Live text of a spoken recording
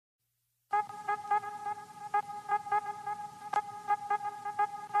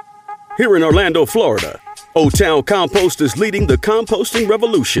Here in Orlando, Florida, O-Town Compost is leading the composting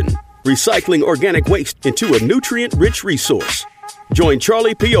revolution, recycling organic waste into a nutrient-rich resource. Join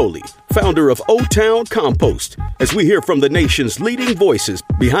Charlie Pioli, founder of O-Town Compost, as we hear from the nation's leading voices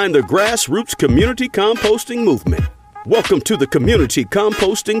behind the grassroots community composting movement. Welcome to the Community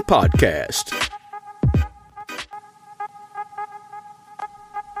Composting Podcast.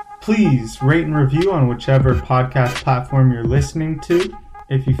 Please rate and review on whichever podcast platform you're listening to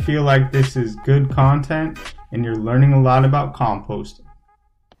if you feel like this is good content and you're learning a lot about composting.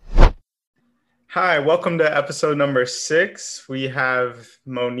 Hi, welcome to episode number 6. We have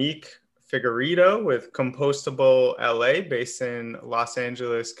Monique Figueiredo with CompostableLA based in Los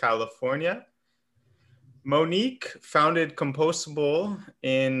Angeles, California. Monique founded Compostable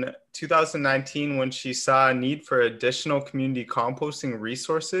in 2019 when she saw a need for additional community composting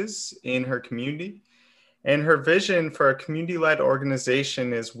resources in her community. And her vision for a community-led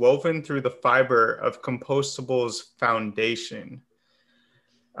organization is woven through the fiber of Compostable's foundation.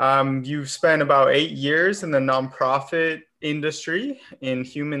 You've spent about 8 years in the nonprofit industry in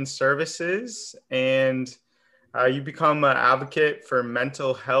human services, and you become an advocate for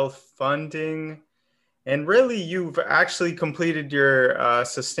mental health funding. And really, you've actually completed your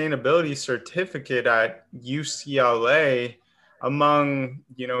sustainability certificate at UCLA among,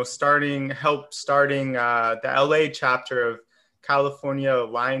 starting the LA chapter of California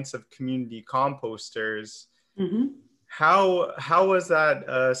Alliance of Community Composters. Mm-hmm. How was that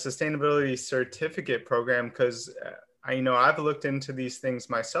sustainability certificate program? Because I've looked into these things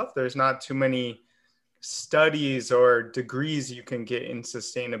myself. There's not too many studies or degrees you can get in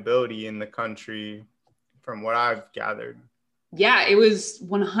sustainability in the country, from what I've gathered. Yeah, it was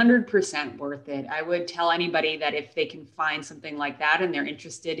 100% worth it. I would tell anybody that if they can find something like that and they're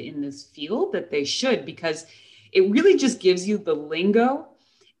interested in this field, that they should, because it really just gives you the lingo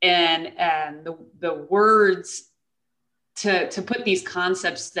and the words to put these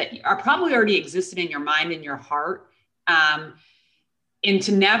concepts that are probably already existed in your mind and your heart, and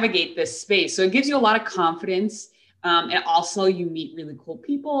to navigate this space. So it gives you a lot of confidence. And also you meet really cool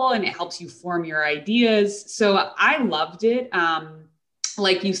people and it helps you form your ideas. So I loved it.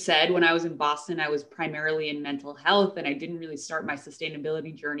 Like you said, when I was in Boston, I was primarily in mental health, and I didn't really start my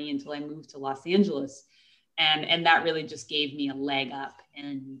sustainability journey until I moved to Los Angeles. And that really just gave me a leg up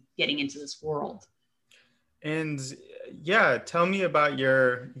in getting into this world. And yeah, tell me about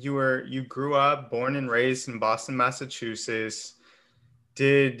you grew up, born and raised in Boston, Massachusetts.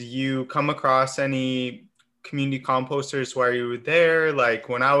 Did you come across any community composters while you were there? Like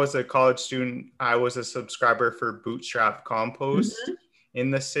when I was a college student, I was a subscriber for Bootstrap Compost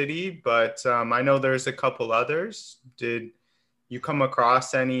in the city, but I know there's a couple others. Did you come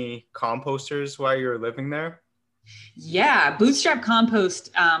across any composters while you were living there? Yeah, Bootstrap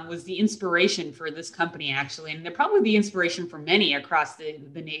Compost was the inspiration for this company, actually, and they're probably the inspiration for many across the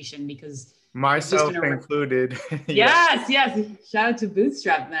nation, because myself included. Yes. Shout out to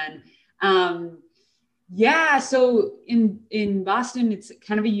Bootstrap then. Yeah, so in Boston, it's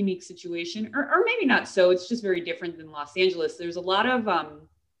kind of a unique situation, or maybe not so. It's just very different than Los Angeles. There's a lot of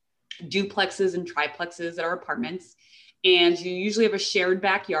duplexes and triplexes that are apartments, and you usually have a shared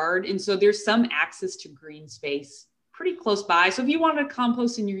backyard. And so there's some access to green space pretty close by. So if you wanted to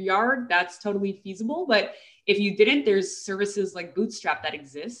compost in your yard, that's totally feasible. But if you didn't, there's services like Bootstrap that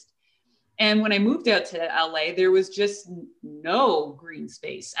exist. And when I moved out to LA, there was just no green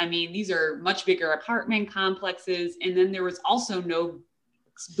space. I mean, these are much bigger apartment complexes. And then there was also no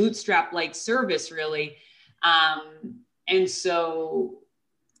Bootstrap-like service, really. And so...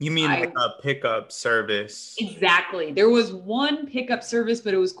 You mean like a pickup service? Exactly. There was one pickup service,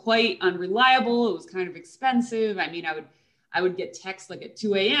 but it was quite unreliable. It was kind of expensive. I mean, I would get texts like at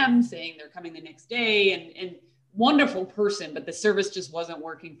 2 a.m. saying they're coming the next day, and wonderful person, but the service just wasn't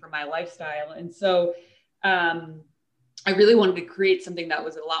working for my lifestyle. And so I really wanted to create something that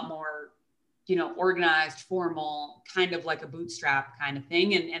was a lot more, organized, formal, kind of like a Bootstrap kind of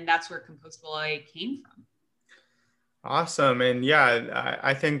thing. And that's where CompostableLA came from. Awesome. And yeah,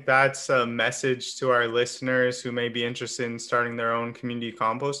 I think that's a message to our listeners who may be interested in starting their own community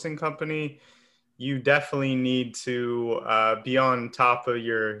composting company. You definitely need to be on top of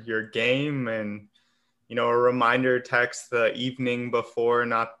your game, and a reminder text the evening before,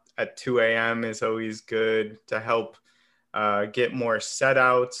 not at 2 a.m. is always good to help get more set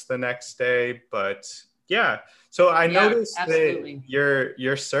outs the next day. But yeah, so I noticed that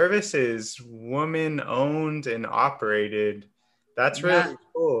your service is woman owned and operated. That's really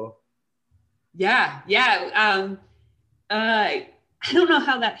cool. Yeah. I don't know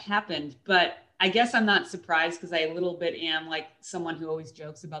how that happened, but I guess I'm not surprised because I a little bit am like someone who always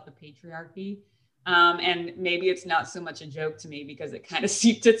jokes about the patriarchy. And maybe it's not so much a joke to me because it kind of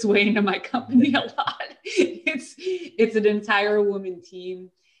seeped its way into my company a lot. It's an entire woman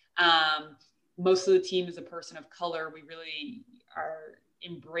team. Most of the team is a person of color. We really are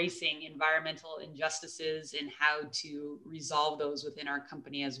embracing environmental injustices and how to resolve those within our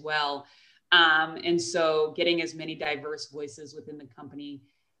company as well. And so getting as many diverse voices within the company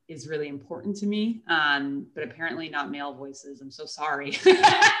is really important to me, but apparently not male voices. I'm so sorry.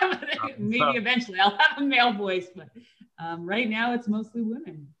 Maybe eventually I'll have a male voice, but right now it's mostly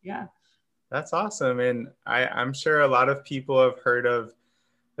women. Yeah. That's awesome. And I'm sure a lot of people have heard of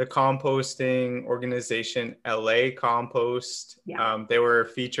the composting organization, LA Compost. Yeah. They were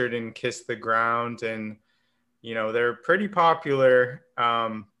featured in Kiss the Ground, and, they're pretty popular.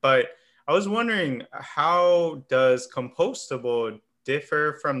 But I was wondering, how does Compostable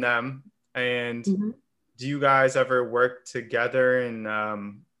differ from them? And do you guys ever work together and,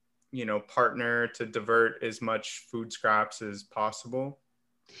 partner to divert as much food scraps as possible?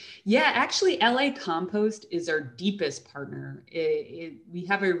 Yeah, actually, LA Compost is our deepest partner. We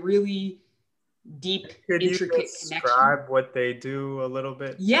have a really deep, Could you intricate describe connection. what they do a little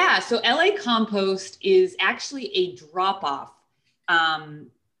bit? Yeah, so LA Compost is actually a drop-off.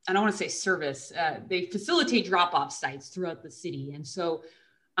 I don't want to say service. They facilitate drop-off sites throughout the city, and so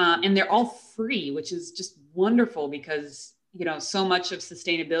and they're all free, which is just wonderful because so much of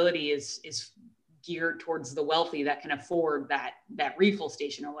sustainability is geared towards the wealthy that can afford that refill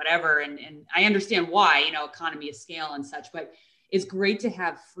station or whatever. And I understand why, economy of scale and such, but it's great to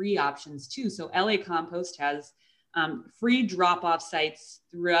have free options too. So LA Compost has free drop-off sites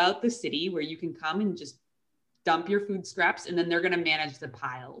throughout the city where you can come and just dump your food scraps, and then they're going to manage the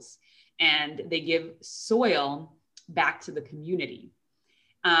piles and they give soil back to the community.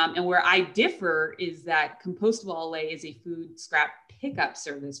 And where I differ is that CompostableLA is a food scrap pickup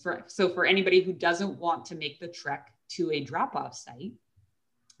service. For anybody who doesn't want to make the trek to a drop-off site,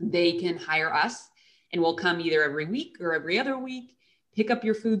 they can hire us and we'll come either every week or every other week, pick up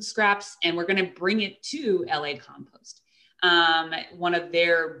your food scraps, and we're going to bring it to LA Compost, one of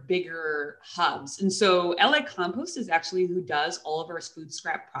their bigger hubs. And so LA Compost is actually who does all of our food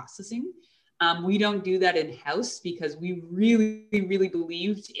scrap processing. We don't do that in-house because we really, really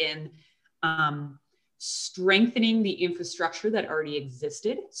believed in strengthening the infrastructure that already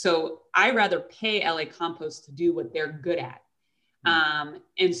existed. So I rather pay LA Compost to do what they're good at.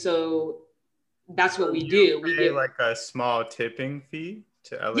 And so that's what we do. We give like a small tipping fee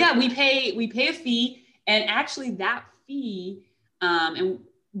to LA. Yeah, we pay a fee, and actually that fee and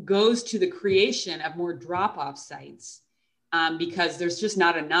goes to the creation of more drop-off sites. Because there's just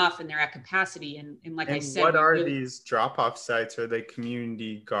not enough and they're at capacity. And like I said, what are these drop-off sites? Are they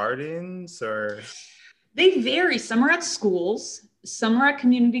community gardens or? They vary. Some are at schools, some are at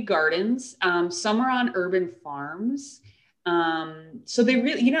community gardens, some are on urban farms. So they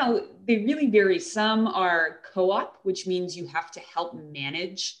really vary. Some are co-op, which means you have to help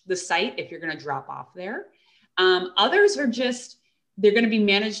manage the site if you're going to drop off there. Others are just, they're going to be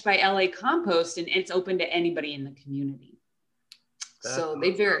managed by LA Compost and it's open to anybody in the community. So they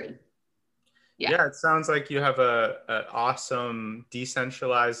vary. Yeah, it sounds like you have an awesome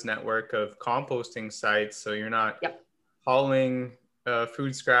decentralized network of composting sites. So you're not hauling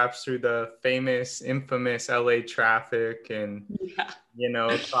food scraps through the infamous LA traffic and,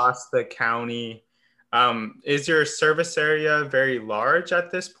 across the county. Is your service area very large at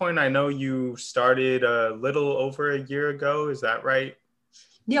this point? I know you started a little over a year ago. Is that right?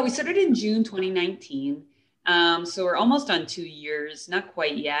 Yeah, we started in June 2019. So we're almost on 2 years, not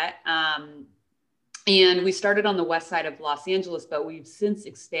quite yet. And we started on the west side of Los Angeles, but we've since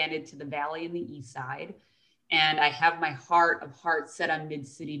expanded to the Valley and the east side. And I have my heart of hearts set on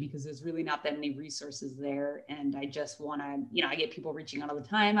mid-city because there's really not that many resources there. And I just want to, I get people reaching out all the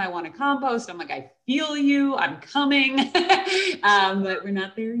time. I want to compost. I'm like, I feel you, I'm coming, but we're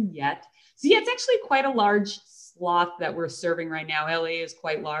not there yet. So yeah, it's actually quite a large swath that we're serving right now. LA is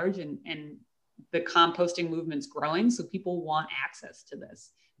quite large and the composting movement's growing. So people want access to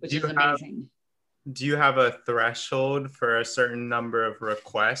this, which is amazing. Do you have a threshold for a certain number of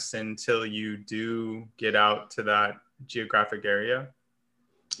requests until you do get out to that geographic area?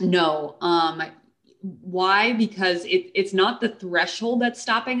 No. Why? Because it's not the threshold that's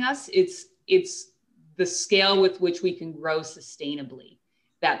stopping us. It's the scale with which we can grow sustainably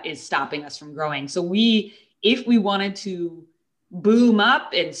that is stopping us from growing. So if we wanted to boom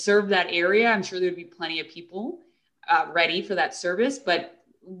up and serve that area, I'm sure there'd be plenty of people ready for that service. But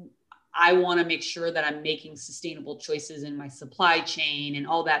I want to make sure that I'm making sustainable choices in my supply chain and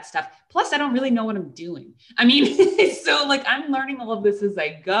all that stuff. Plus, I don't really know what I'm doing. I mean, so like I'm learning all of this as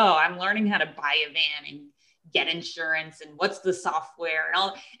I go. I'm learning how to buy a van and get insurance and what's the software and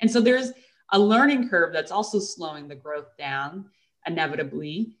all. And so there's a learning curve that's also slowing the growth down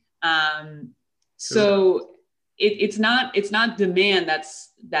inevitably. So it's not demand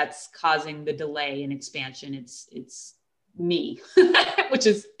that's causing the delay in expansion. It's me, which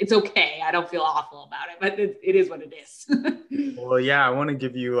is, it's okay. I don't feel awful about it, but it is what it is. Well, yeah, I want to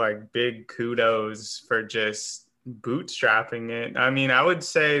give you like big kudos for just bootstrapping it. I mean, I would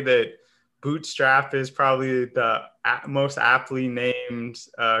say that Bootstrap is probably the most aptly named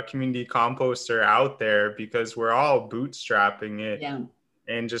community composter out there, because we're all bootstrapping it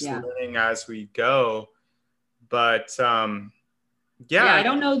and just learning as we go. But I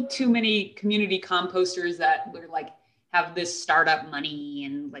don't know too many community composters that were like have this startup money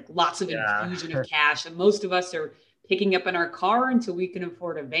and like lots of infusion of cash. And most of us are picking up in our car until we can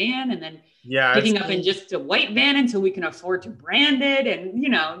afford a van, and then picking up in just a white van until we can afford to brand it, and, you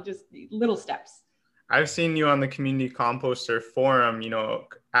know, just little steps. I've seen you on the community composter forum, you know,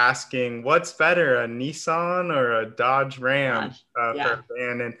 asking what's better, a Nissan or a Dodge Ram for a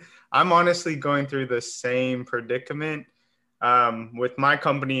van. And I'm honestly going through the same predicament with my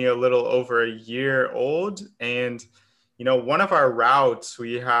company a little over a year old. And you know, one of our routes,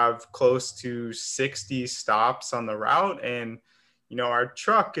 we have close to 60 stops on the route, and, you know, our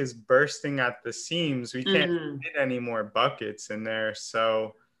truck is bursting at the seams. We can't fit any more buckets in there.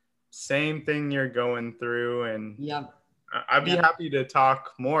 So same thing you're going through. And I'd be happy to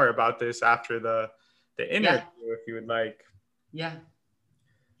talk more about this after the interview if you would like.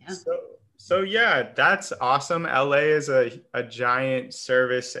 So yeah, that's awesome. LA is a giant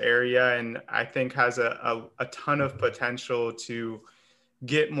service area, and I think has a ton of potential to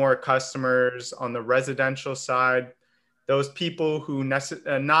get more customers on the residential side. Those people who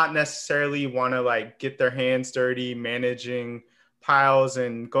not necessarily want to like get their hands dirty managing piles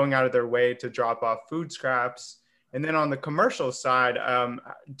and going out of their way to drop off food scraps. And then on the commercial side,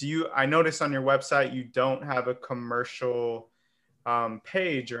 I noticed on your website you don't have a commercial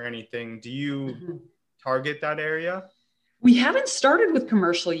page or anything. Do you target that area? We haven't started with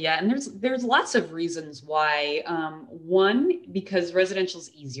commercial yet, and there's lots of reasons why. One, because residential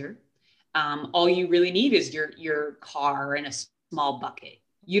is easier. All you really need is your car and a small bucket.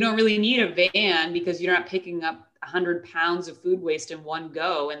 You don't really need a van because you're not picking up 100 pounds of food waste in one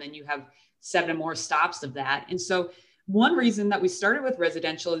go, and then you have 7 more stops of that. And so one reason that we started with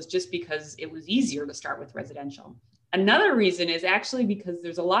residential is just because it was easier to start with residential. Another reason is actually because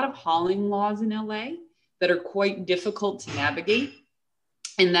there's a lot of hauling laws in LA that are quite difficult to navigate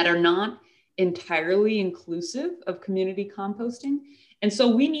and that are not entirely inclusive of community composting. And so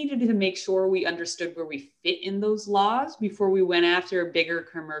we needed to make sure we understood where we fit in those laws before we went after bigger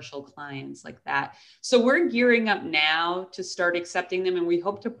commercial clients like that. So we're gearing up now to start accepting them, and we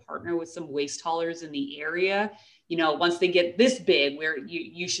hope to partner with some waste haulers in the area. You know, once they get this big, where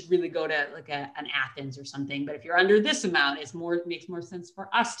you should really go to like an Athens or something. But if you're under this amount, it makes more sense for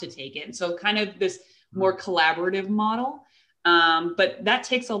us to take it. And so kind of this more collaborative model. But that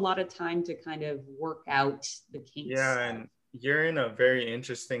takes a lot of time to kind of work out the kinks. Yeah, and you're in a very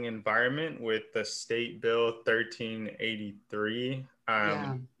interesting environment with the State Bill 1383,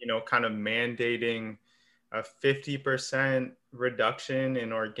 you know, kind of mandating a 50% reduction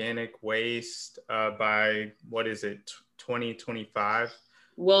in organic waste by, 2025?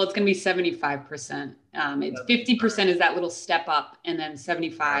 Well, it's going to be 75%. It's 50% is that little step up, and then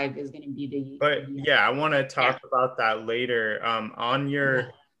 75 is going to be the. But yeah, I want to talk about that later.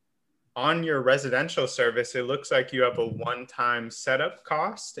 On your residential service, it looks like you have a one-time setup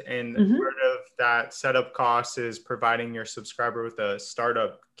cost, and part of that setup cost is providing your subscriber with a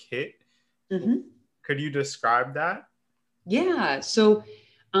startup kit. Could you describe that? Yeah. So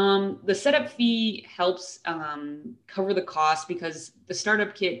the setup fee helps cover the cost, because the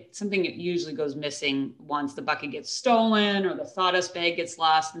startup kit, something that usually goes missing once the bucket gets stolen or the sawdust bag gets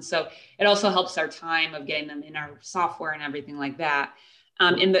lost. And so it also helps our time of getting them in our software and everything like that.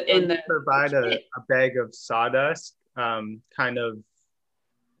 Provide a bag of sawdust kind of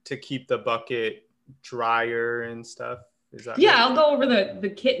to keep the bucket drier and stuff. Is that right? I'll go over the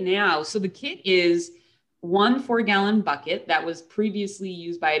kit now. So the kit is 1 4-gallon bucket that was previously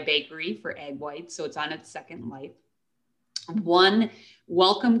used by a bakery for egg whites, so it's on its second life. 1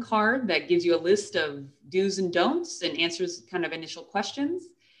 welcome card that gives you a list of do's and don'ts and answers kind of initial questions.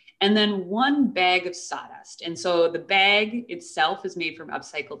 and then 1 bag of sawdust. And so the bag itself is made from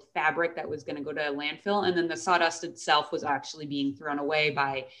upcycled fabric that was going to go to a landfill. And then the sawdust itself was actually being thrown away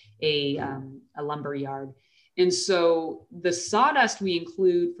by a lumber yard. And so the sawdust we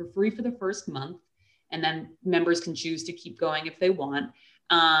include for free for the first month, and then members can choose to keep going if they want.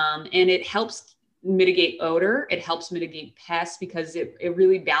 And it helps mitigate odor. It helps mitigate pests because it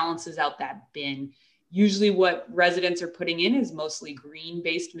really balances out that bin. Usually what residents are putting in is mostly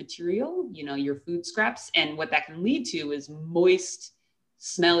green-based material, your food scraps. And what that can lead to is moist,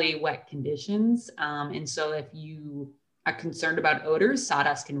 smelly, wet conditions. And so if you are concerned about odors,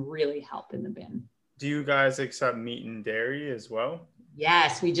 sawdust can really help in the bin. Do you guys accept meat and dairy as well?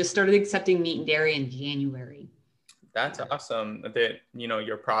 Yes, we just started accepting meat and dairy in January. That's awesome that,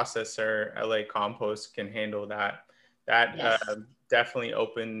 your processor, LA Compost, can handle that. That Yes. Definitely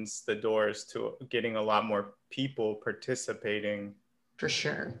opens the doors to getting a lot more people participating. For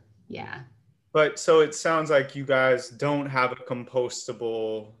sure. Yeah. But so it sounds like you guys don't have a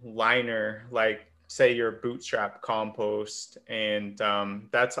compostable liner, like say your bootstrap compost. And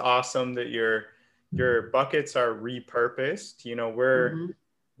that's awesome that your buckets are repurposed. We're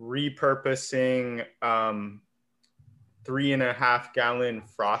repurposing 3.5 gallon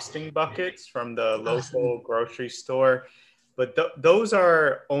frosting buckets from the local grocery store. But those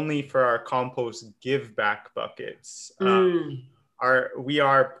are only for our compost give back buckets. We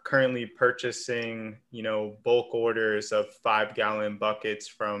are currently purchasing, bulk orders of 5 gallon buckets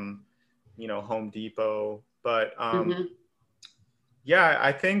from, Home Depot. But yeah,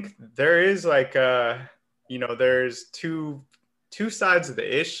 I think there is like there's two sides of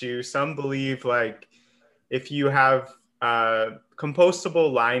the issue. Some believe like if you have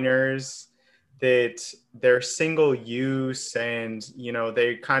compostable liners, that they're single use and,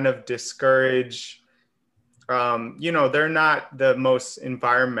 they kind of discourage, they're not the most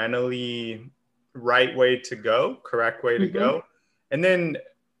environmentally correct way to go. And then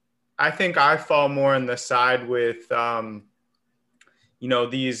I think I fall more on the side with,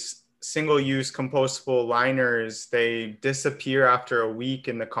 these single use compostable liners, they disappear after a week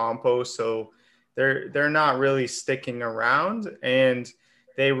in the compost. So they're not really sticking around, and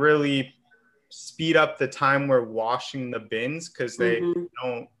they really speed up the time we're washing the bins because they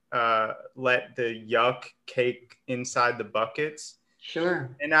don't let the yuck cake inside the buckets.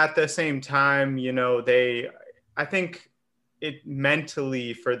 Sure. And at the same time, I think it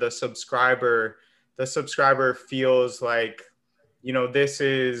mentally for the subscriber feels like, this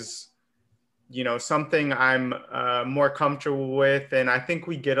is, something I'm more comfortable with. And I think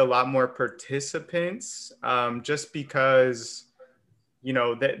we get a lot more participants just because,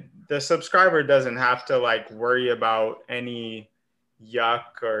 that the subscriber doesn't have to like worry about any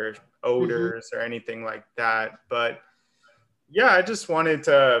yuck or odors or anything like that. But yeah, I just wanted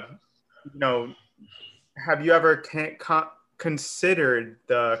to, have you ever considered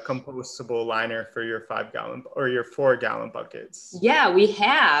the compostable liner for your 5 gallon or your 4 gallon buckets? Yeah, we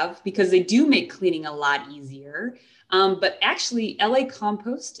have, because they do make cleaning a lot easier. But actually, LA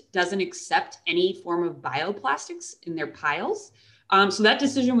Compost doesn't accept any form of bioplastics in their piles. So that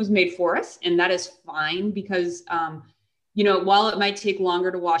decision was made for us, and that is fine because, while it might take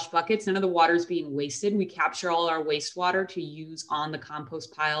longer to wash buckets, none of the water is being wasted. We capture all our wastewater to use on the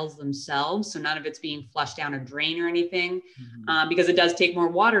compost piles themselves. So none of it's being flushed down a drain or anything, because it does take more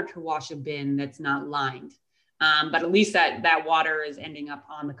water to wash a bin that's not lined. But at least that water is ending up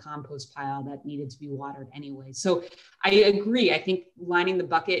on the compost pile that needed to be watered anyway. So I agree. I think lining the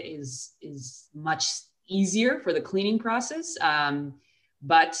bucket is much easier for the cleaning process.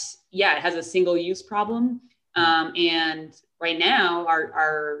 But yeah, it has a single use problem. And right now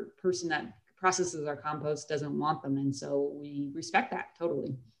our person that processes our compost doesn't want them. And so we respect that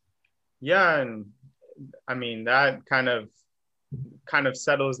totally. Yeah. And I mean, that kind of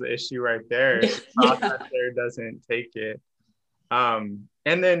settles the issue right there. If the processor doesn't take it. And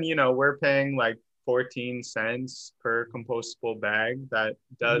then, we're paying like 14 cents per compostable bag. That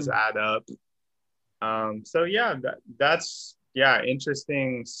does add up. So yeah, that's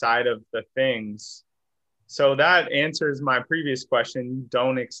interesting side of the things. So that answers my previous question. You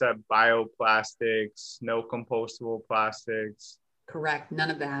don't accept bioplastics, no compostable plastics. Correct.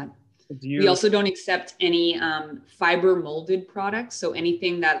 None of that. We also don't accept any fiber molded products. So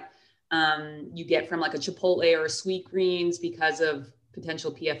anything that you get from like a Chipotle or a Sweet Greens because of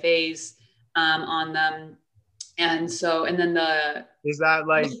potential PFAs on them. And then is that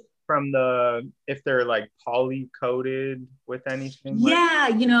like from if they're like poly coated with anything? Yeah,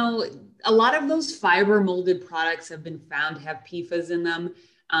 a lot of those fiber molded products have been found to have PFAS in them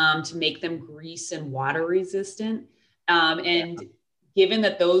to make them grease and water resistant. And given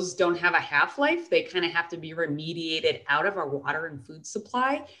that those don't have a half-life, they kind of have to be remediated out of our water and food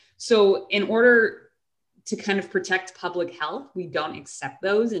supply. So in order to kind of protect public health, we don't accept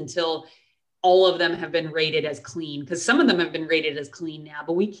those until all of them have been rated as clean, because some of them have been rated as clean now,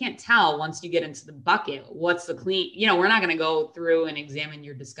 but we can't tell once you get into the bucket, what's the clean, we're not going to go through and examine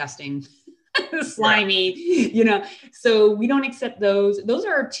your disgusting slimy, so we don't accept those. Those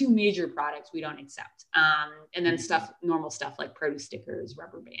are our two major products we don't accept. And then normal stuff like produce stickers,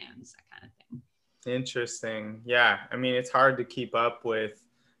 rubber bands, that kind of thing. Interesting. Yeah. I mean, it's hard to keep up with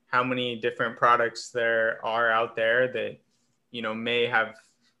how many different products there are out there that, may have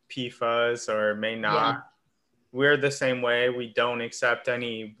PFAS or may not. Yeah. We're the same way. We don't accept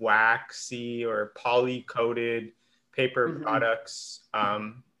any waxy or poly-coated paper products,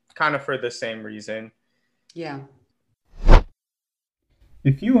 kind of for the same reason. Yeah.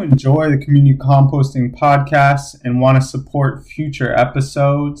 If you enjoy the Community Composting podcast and want to support future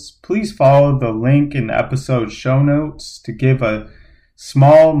episodes, please follow the link in the episode show notes to give a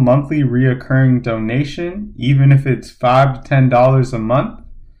small monthly reoccurring donation, even if it's $5 to $10 a month.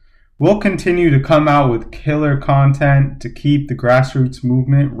 We'll continue to come out with killer content to keep the grassroots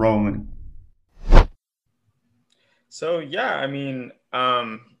movement rolling. So, yeah, I mean,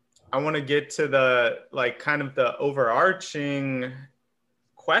 I want to get to the, kind of the overarching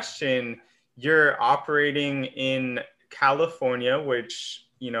question. You're operating in California, which,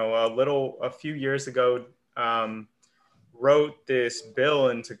 a few years ago, wrote this bill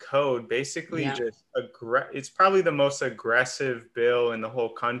into code, basically it's probably the most aggressive bill in the whole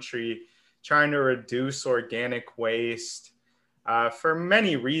country, trying to reduce organic waste for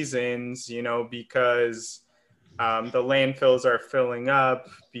many reasons, because the landfills are filling up,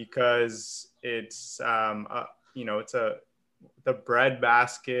 because it's, it's the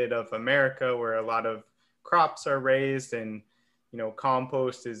breadbasket of America where a lot of crops are raised, and,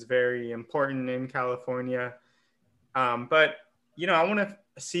 compost is very important in California. But, I want to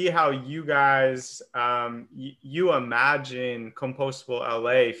see how you guys, you imagine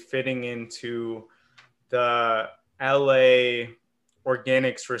CompostableLA fitting into the LA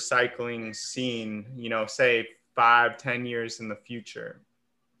organics recycling scene, say 5-10 years in the future.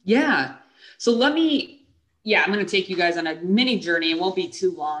 Yeah. So I'm going to take you guys on a mini journey. It won't be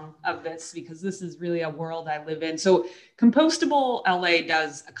too long of this because this is really a world I live in. So CompostableLA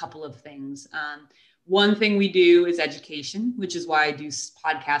does a couple of things. One thing we do is education, which is why I do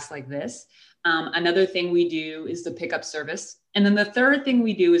podcasts like this. Another thing we do is the pickup service. And then the third thing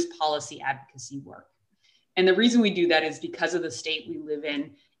we do is policy advocacy work. And the reason we do that is because of the state we live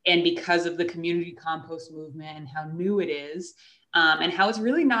in and because of the community compost movement and how new it is, and how it's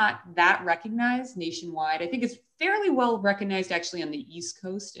really not that recognized nationwide. I think it's fairly well recognized actually on the East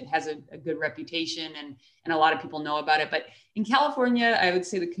Coast. It has a good reputation and a lot of people know about it. But in California, I would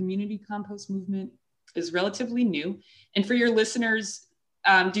say the community compost movement is relatively new. And for your listeners,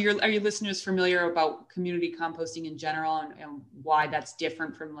 are your listeners familiar about community composting in general and why that's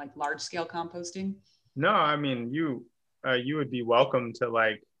different from large scale composting? No, I mean, you would be welcome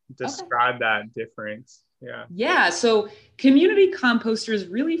to describe that difference. Yeah. Yeah. So community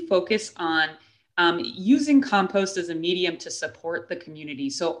composters really focus on using compost as a medium to support the community.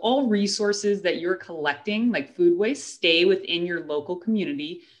 So all resources that you're collecting, like food waste, stay within your local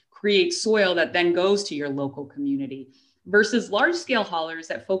community, create soil that then goes to your local community, versus large scale haulers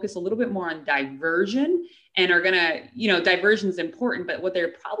that focus a little bit more on diversion and are going to, diversion is important, but what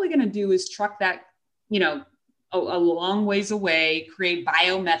they're probably going to do is truck that, a long ways away, create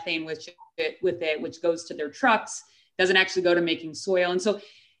biomethane with it, which goes to their trucks, doesn't actually go to making soil. And so,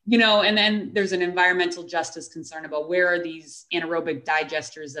 and then there's an environmental justice concern about where are these anaerobic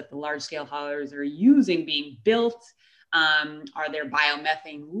digesters that the large scale haulers are using being built? Are there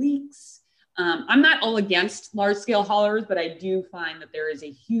biomethane leaks? I'm not all against large scale haulers, but I do find that there is a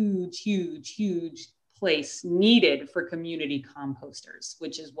huge, huge, huge place needed for community composters,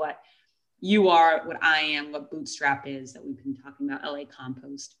 which is what you are, what I am, what Bootstrap is that we've been talking about, LA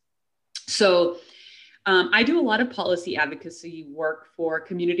Compost. So I do a lot of policy advocacy work for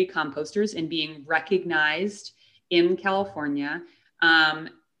community composters and being recognized in California.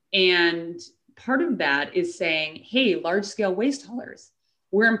 And part of that is saying, hey, large scale waste haulers,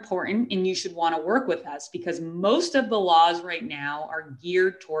 we're important and you should want to work with us, because most of the laws right now are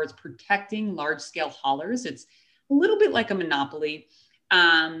geared towards protecting large scale haulers. It's a little bit like a monopoly.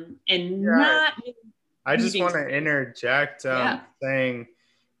 Not. I just want to interject saying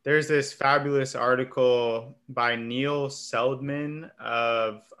there's this fabulous article by Neil Seldman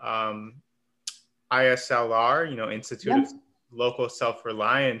of ISLR, Institute of Local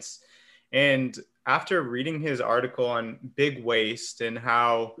Self-Reliance. And after reading his article on big waste and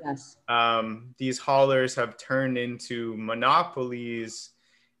how Yes. these haulers have turned into monopolies,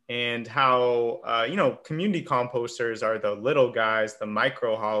 and how, community composters are the little guys, the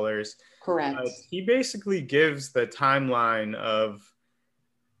micro haulers. Correct. He basically gives the timeline of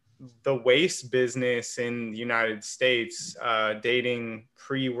the waste business in the United States, dating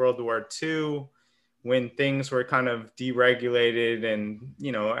pre-World War II, when things were kind of deregulated and,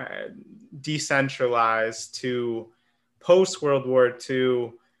 decentralized, to post-World War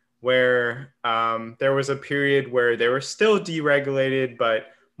II, where there was a period where they were still deregulated, but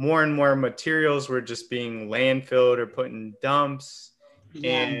more and more materials were just being landfilled or put in dumps.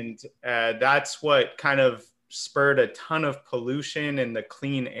 Yeah. And that's what kind of spurred a ton of pollution, and the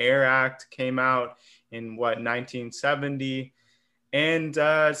Clean Air Act came out in 1970. And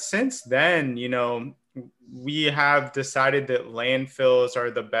since then, we have decided that landfills are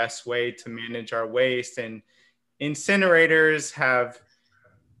the best way to manage our waste, and incinerators have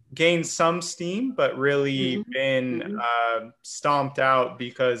gained some steam, but really been stomped out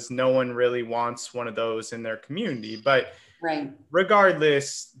because no one really wants one of those in their community. But Right.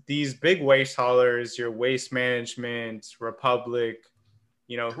 regardless, these big waste haulers, your Waste Management, Republic,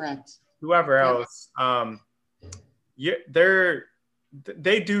 Correct. whoever Yep. else,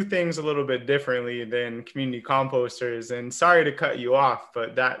 they do things a little bit differently than community composters. And sorry to cut you off,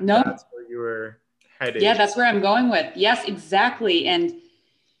 but that's where you were headed. Yeah, that's where I'm going with. Yes, exactly. And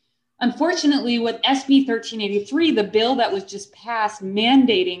unfortunately, with SB 1383, the bill that was just passed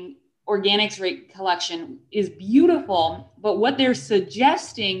mandating organics rate collection is beautiful, but what they're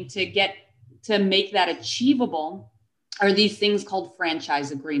suggesting to make that achievable are these things called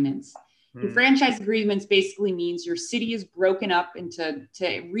franchise agreements. And franchise agreements basically means your city is broken up into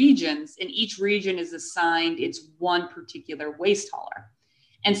regions, and each region is assigned its one particular waste hauler.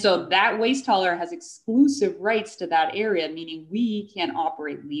 And so that waste hauler has exclusive rights to that area, meaning we can't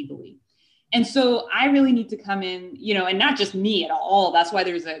operate legally. And so I really need to come in, and not just me at all. That's why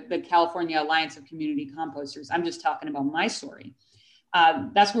there's the California Alliance of Community Composters. I'm just talking about my story.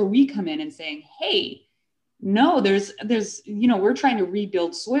 That's where we come in and saying, hey, no, there's, we're trying to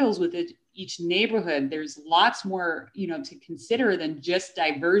rebuild soils with each neighborhood. There's lots more, to consider than just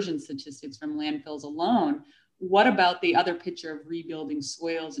diversion statistics from landfills alone. What about the other picture of rebuilding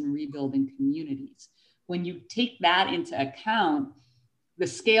soils and rebuilding communities? When you take that into account, the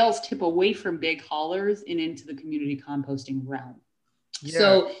scales tip away from big haulers and into the community composting realm. Yeah.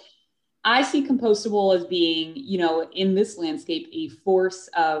 So I see compostable as being, in this landscape, a force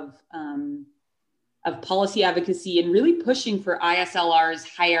of policy advocacy and really pushing for ISLR's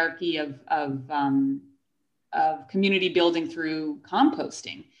hierarchy of community building through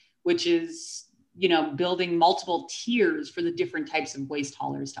composting, which is, building multiple tiers for the different types of waste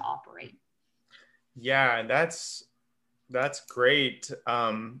haulers to operate. Yeah, that's great.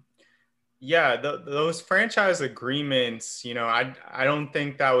 Those franchise agreements, I don't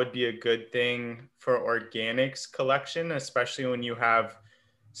think that would be a good thing for organics collection, especially when you have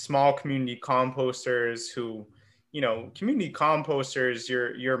small community composters who, community composters,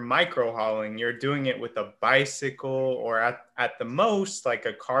 you're micro hauling, you're doing it with a bicycle or at the most like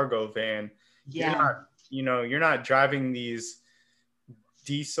a cargo van. Yeah. You're not driving these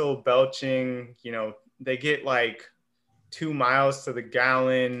diesel belching, they get like 2 miles to the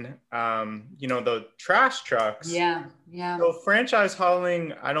gallon, the trash trucks. Yeah. So franchise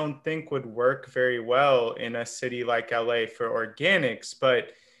hauling, I don't think would work very well in a city like LA for organics.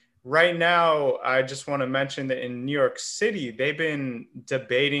 But right now, I just want to mention that in New York City, they've been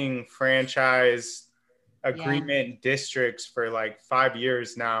debating franchise agreement districts for like 5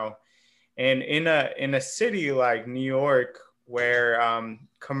 years now. And in a city like New York, where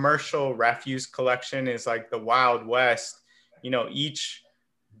commercial refuse collection is like the Wild West, each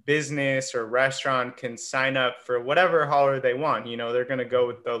business or restaurant can sign up for whatever hauler they want. They're going to go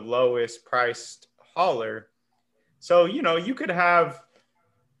with the lowest priced hauler. So, you could have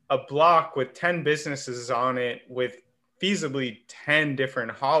a block with 10 businesses on it with feasibly 10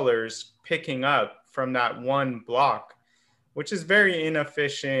 different haulers picking up from that one block, which is very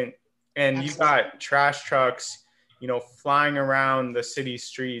inefficient. And you've got trash trucks, flying around the city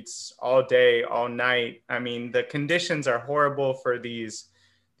streets all day, all night. I mean, the conditions are horrible for these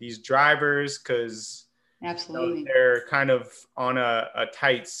drivers because they're kind of on a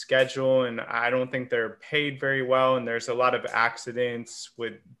tight schedule, and I don't think they're paid very well. And there's a lot of accidents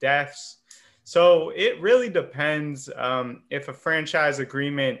with deaths. So it really depends. If a franchise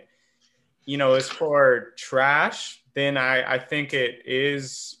agreement, is for trash, then I think it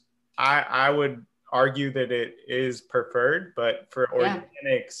is. I would argue that it is preferred, but for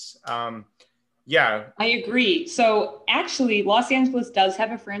organics, Yeah. I agree. So actually, Los Angeles does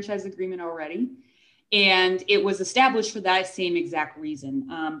have a franchise agreement already, and it was established for that same exact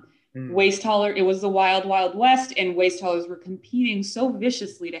reason. Mm. Waste hauler, it was the wild, wild west, and waste haulers were competing so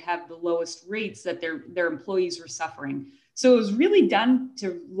viciously to have the lowest rates that their employees were suffering. So it was really done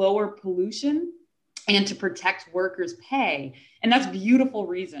to lower pollution and to protect workers' pay, and that's beautiful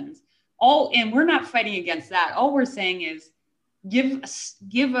reasons. And we're not fighting against that. All we're saying is give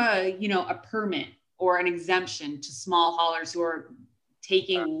a a permit or an exemption to small haulers who are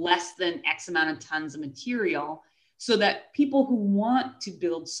taking less than X amount of tons of material, so that people who want to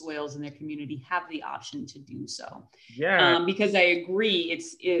build soils in their community have the option to do so. Yeah. Because I agree,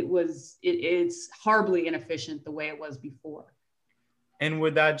 it's horribly inefficient the way it was before. And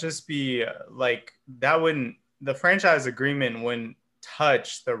would that just be like, that wouldn't, the franchise agreement wouldn't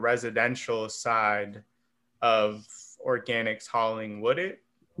touch the residential side of organics hauling, would it?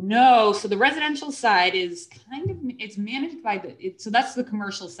 No, so the residential side is it's managed by so that's the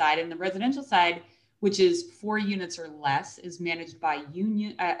commercial side, and the residential side, which is 4 units or less, is managed by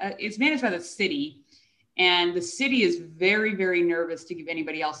it's managed by the city, and the city is very, very nervous to give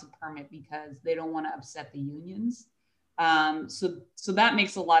anybody else a permit because they don't want to upset the unions. So that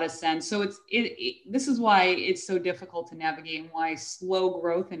makes a lot of sense. So this is why it's so difficult to navigate, and why slow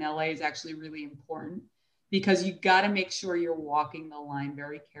growth in LA is actually really important, because you got to make sure you're walking the line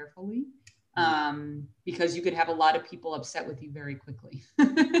very carefully, because you could have a lot of people upset with you very quickly.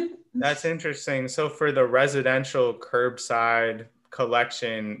 That's interesting. So for the residential curbside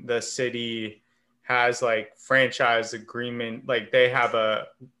collection, the city has like franchise agreement, like they have a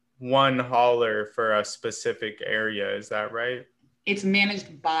one hauler for a specific area. Is that right? It's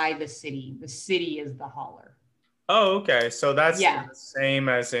managed by the city. The city is the hauler. Oh, okay. So that's Yeah. the same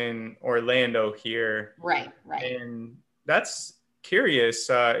as in Orlando here. Right. And that's curious.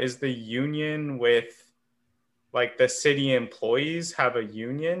 Is the union with like the city employees have a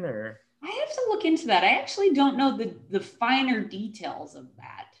union, or? I have to look into that. I actually don't know the finer details of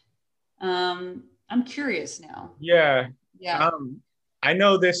that. I'm curious now. Yeah. Yeah. I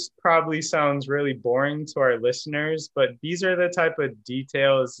know this probably sounds really boring to our listeners, but these are the type of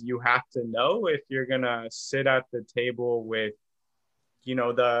details you have to know if you're gonna sit at the table with,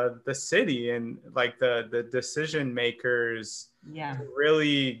 the city and like the decision makers, Yeah. to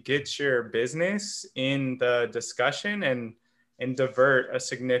really get your business in the discussion and divert a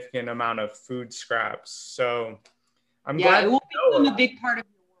significant amount of food scraps. So I'm glad It will become a big part of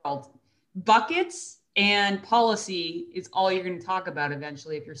your world. Buckets and policy is all you're going to talk about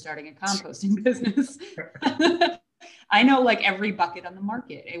eventually if you're starting a composting business. I know like every bucket on the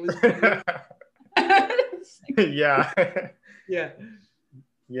market. It was yeah. Yeah.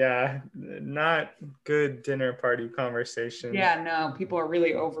 Yeah, not good dinner party conversation. Yeah, no, people are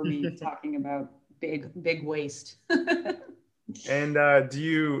really over me talking about big waste. And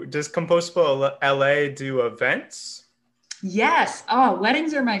does Compostable LA do events? Yes. Oh,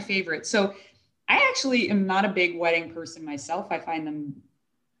 weddings are my favorite. So I actually am not a big wedding person myself. I find them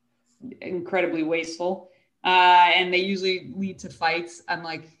incredibly wasteful. And they usually lead to fights. I'm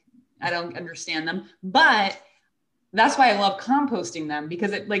like, I don't understand them. But that's why I love composting them,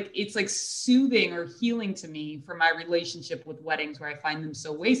 because it's like soothing or healing to me for my relationship with weddings, where I find them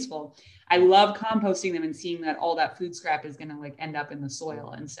so wasteful. I love composting them and seeing that all that food scrap is going to like end up in the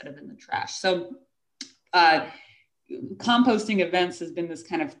soil instead of in the trash. So composting events has been this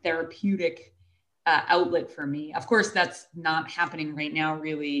kind of therapeutic outlet for me. Of course, that's not happening right now,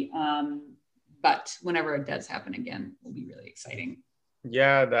 really. But whenever it does happen again, it will be really exciting.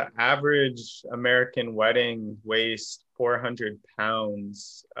 Yeah, the average American wedding weighs 400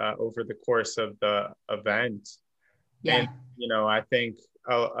 pounds over the course of the event. Yeah. And, I think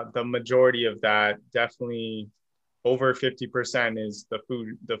the majority of that, definitely over 50%, is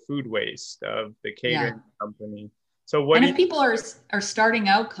the food waste of the catering company. So if people are starting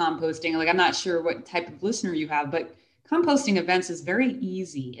out composting, like I'm not sure what type of listener you have, but composting events is very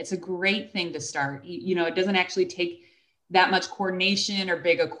easy. It's a great thing to start. It doesn't actually take that much coordination or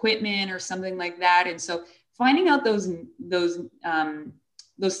big equipment or something like that. And so finding out those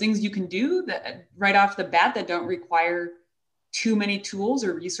things you can do that right off the bat that don't require too many tools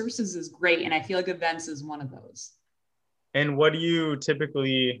or resources is great. And I feel like events is one of those. And what do you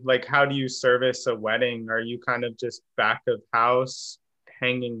typically, like, how do you service a wedding? Are you kind of just back of house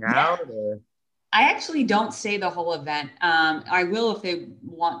hanging out? Or? I actually don't stay the whole event. I will if they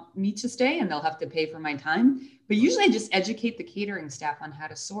want me to stay, and they'll have to pay for my time. But usually I just educate the catering staff on how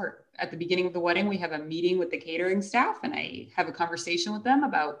to sort. At the beginning of the wedding, we have a meeting with the catering staff, and I have a conversation with them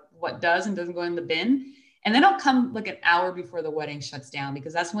about what does and doesn't go in the bin. And then I'll come like an hour before the wedding shuts down,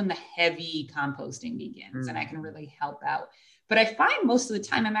 because that's when the heavy composting begins and I can really help out. But I find most of the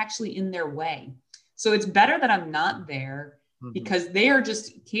time I'm actually in their way. So it's better that I'm not there, because they are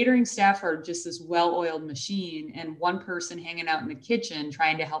just, catering staff are just this well-oiled machine, and one person hanging out in the kitchen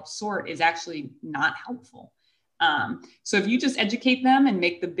trying to help sort is actually not helpful. So if you just educate them and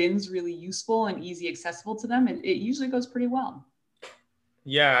make the bins really useful and easy accessible to them, it usually goes pretty well.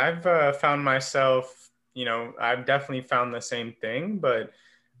 Yeah, I've found myself, I've definitely found the same thing, but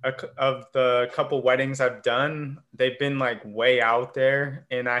of the couple weddings I've done, they've been like way out there,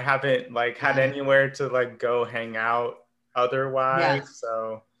 and I haven't like had anywhere to like go hang out otherwise. Yeah.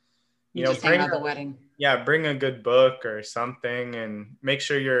 So, You just hang out at the wedding. Yeah, bring a good book or something and make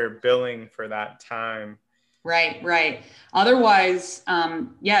sure you're billing for that time. Right. Otherwise,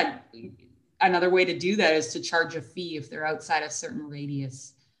 another way to do that is to charge a fee if they're outside a certain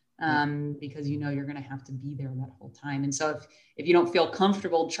radius, because you're going to have to be there that whole time. And so if you don't feel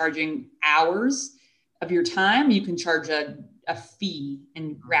comfortable charging hours of your time, you can charge a fee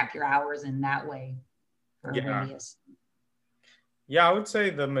and wrap your hours in that way for a radius. Yeah, I would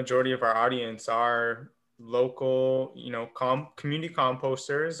say the majority of our audience are local, community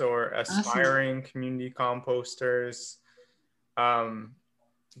composters or aspiring community composters. So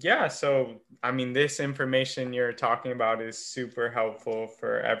I mean, this information you're talking about is super helpful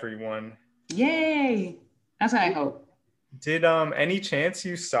for everyone. Yay! That's what I hope. Did any chance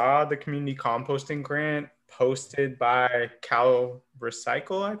you saw the community composting grant posted by Cal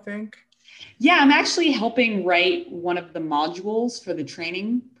Recycle, I think? Yeah, I'm actually helping write one of the modules for the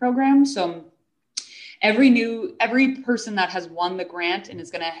training program. So every person that has won the grant and is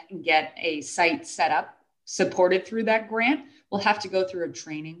going to get a site set up, supported through that grant, will have to go through a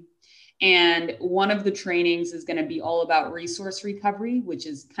training. And one of the trainings is going to be all about resource recovery, which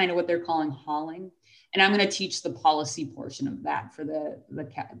is kind of what they're calling hauling. And I'm going to teach the policy portion of that for the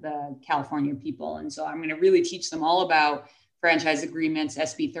California people. And so I'm going to really teach them all about franchise agreements,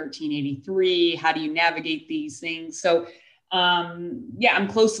 SB 1383. How do you navigate these things? So I'm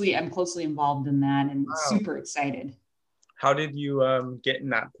closely involved in that, and super excited. How did you get in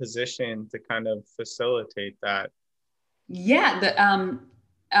that position to kind of facilitate that? Yeah, the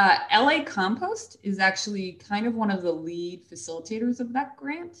LA Compost is actually kind of one of the lead facilitators of that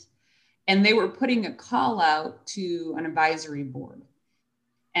grant. And they were putting a call out to an advisory board.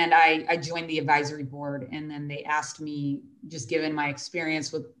 And I joined the advisory board, and then they asked me, just given my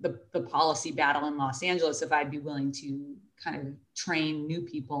experience with the policy battle in Los Angeles, if I'd be willing to kind of train new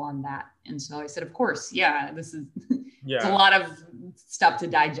people on that. And so I said, of course, this is it's a lot of stuff to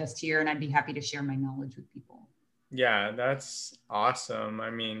digest here, and I'd be happy to share my knowledge with people. Yeah, that's awesome.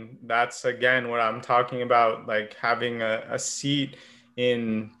 I mean, that's again what I'm talking about, like having a seat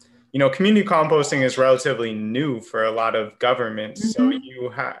in, community composting is relatively new for a lot of governments. So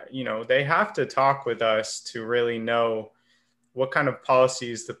they have to talk with us to really know what kind of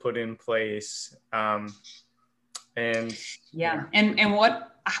policies to put in place. And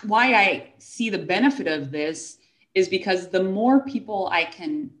why I see the benefit of this is because the more people I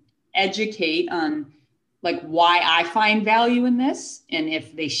can educate on like why I find value in this, and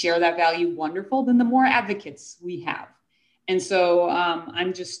if they share that value, wonderful, then the more advocates we have. And so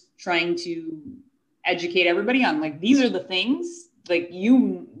I'm just trying to educate everybody on like, these are the things, like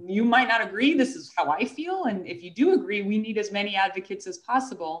you might not agree, this is how I feel. And if you do agree, we need as many advocates as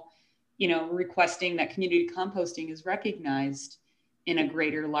possible, requesting that community composting is recognized in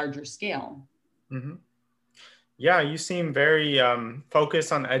a larger scale. Mm-hmm. Yeah, you seem very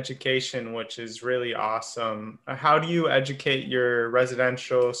focused on education, which is really awesome. How do you educate your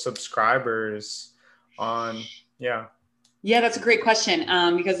residential subscribers on, Yeah, that's a great question,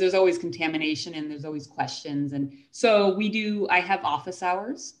 because there's always contamination and there's always questions. And so I have office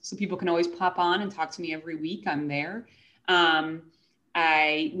hours, so people can always pop on and talk to me every week. I'm there.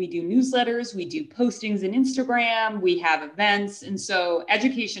 We do newsletters, we do postings in Instagram, we have events. And so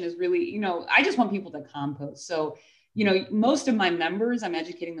education is really, I just want people to compost. So, most of my members, I'm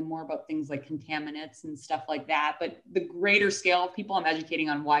educating them more about things like contaminants and stuff like that. But the greater scale of people, I'm educating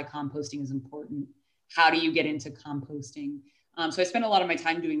on why composting is important. How do you get into composting? So I spend a lot of my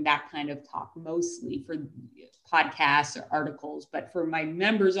time doing that kind of talk, mostly for podcasts or articles. But for my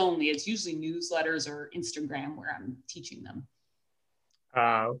members only, it's usually newsletters or Instagram where I'm teaching them.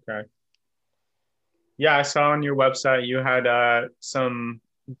 Okay. Yeah, I saw on your website you had some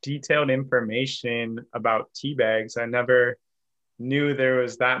detailed information about tea bags. I never knew there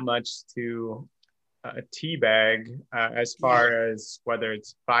was that much to a tea bag as far as whether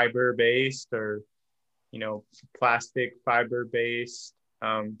it's fiber based or plastic fiber based.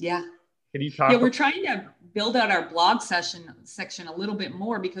 Can you talk? Yeah, we're trying to build out our blog section a little bit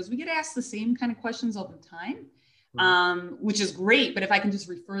more because we get asked the same kind of questions all the time, which is great. But if I can just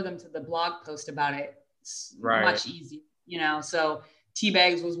refer them to the blog post about it, it's much easier, So tea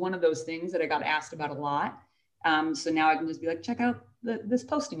bags was one of those things that I got asked about a lot. So now I can just be like, check out this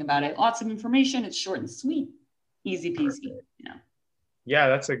posting about it. Lots of information. It's short and sweet, easy peasy. Yeah,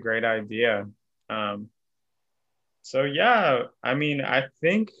 that's a great idea. So yeah, I mean, I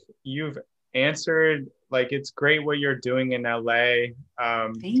think you've answered, like, it's great what you're doing in LA.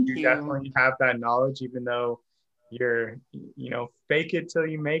 Thank you. You definitely have that knowledge, even though you're, fake it till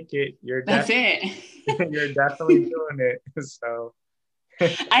you make it. That's it. You're definitely doing it. So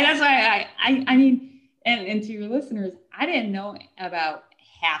that's why I mean, and to your listeners, I didn't know about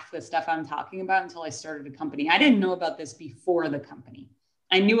half the stuff I'm talking about until I started a company. I didn't know about this before the company.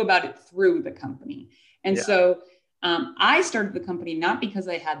 I knew about it through the company. And so I started the company not because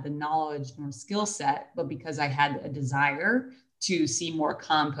I had the knowledge nor skill set, but because I had a desire to see more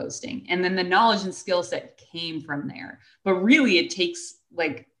composting. And then the knowledge and skill set came from there. But really, it takes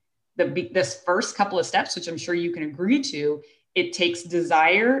like this first couple of steps, which I'm sure you can agree to. It takes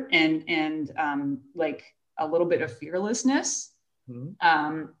desire and like a little bit of fearlessness.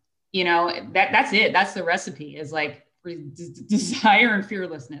 Mm-hmm. That's it. That's the recipe, is like desire and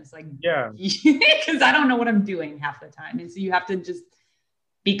fearlessness. Like, because I don't know what I'm doing half the time. And so you have to just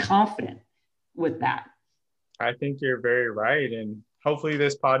be confident with that. I think you're very right. And hopefully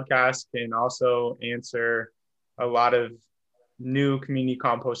this podcast can also answer a lot of new community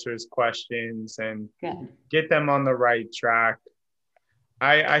composters' questions and get them on the right track.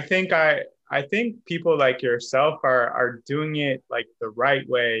 I think people like yourself are doing it like the right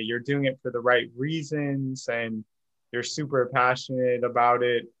way. You're doing it for the right reasons, and you're super passionate about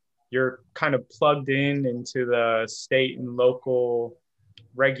it. You're kind of plugged into the state and local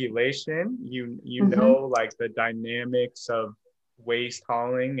regulation. You know, like the dynamics of waste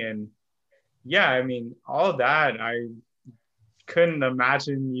hauling, and I mean, all that, I couldn't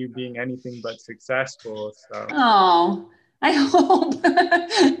imagine you being anything but successful. So I hope.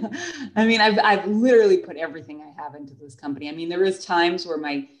 I mean, I've literally put everything I have into this company. I mean, there is times where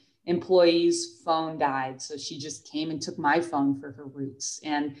my employee's phone died, so she just came and took my phone for her routes,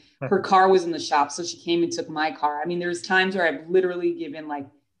 and her car was in the shop, so she came and took my car. I mean, there's times where I've literally given like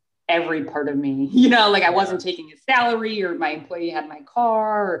every part of me, like I wasn't taking a salary, or my employee had my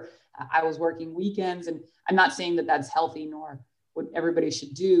car, or I was working weekends. And I'm not saying that that's healthy nor what everybody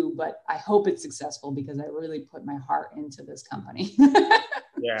should do, but I hope it's successful because I really put my heart into this company.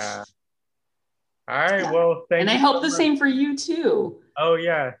 Yeah. All right. Well, thank you. And I hope the same for you too. Oh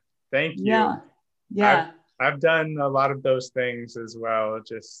yeah. Thank you. Yeah. I've done a lot of those things as well.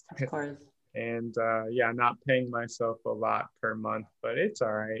 Just, of course. And not paying myself a lot per month, but it's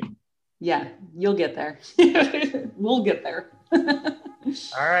all right. Yeah, you'll get there. We'll get there.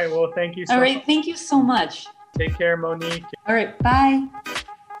 All right. Well, thank you so much. All right. Thank you so much. Take care, Monique. All right. Bye.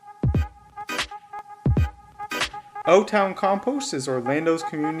 O-Town Compost is Orlando's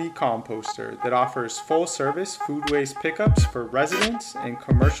community composter that offers full-service food waste pickups for residents and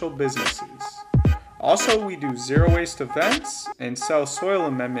commercial businesses. Also, we do zero-waste events and sell soil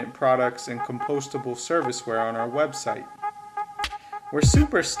amendment products and compostable serviceware on our website. We're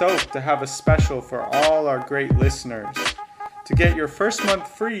super stoked to have a special for all our great listeners. To get your first month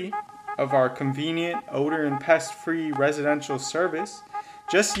free of our convenient, odor and pest-free residential service,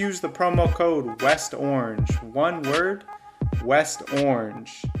 just use the promo code WESTORANGE, one word,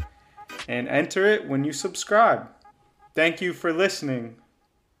 WESTORANGE, and enter it when you subscribe. Thank you for listening.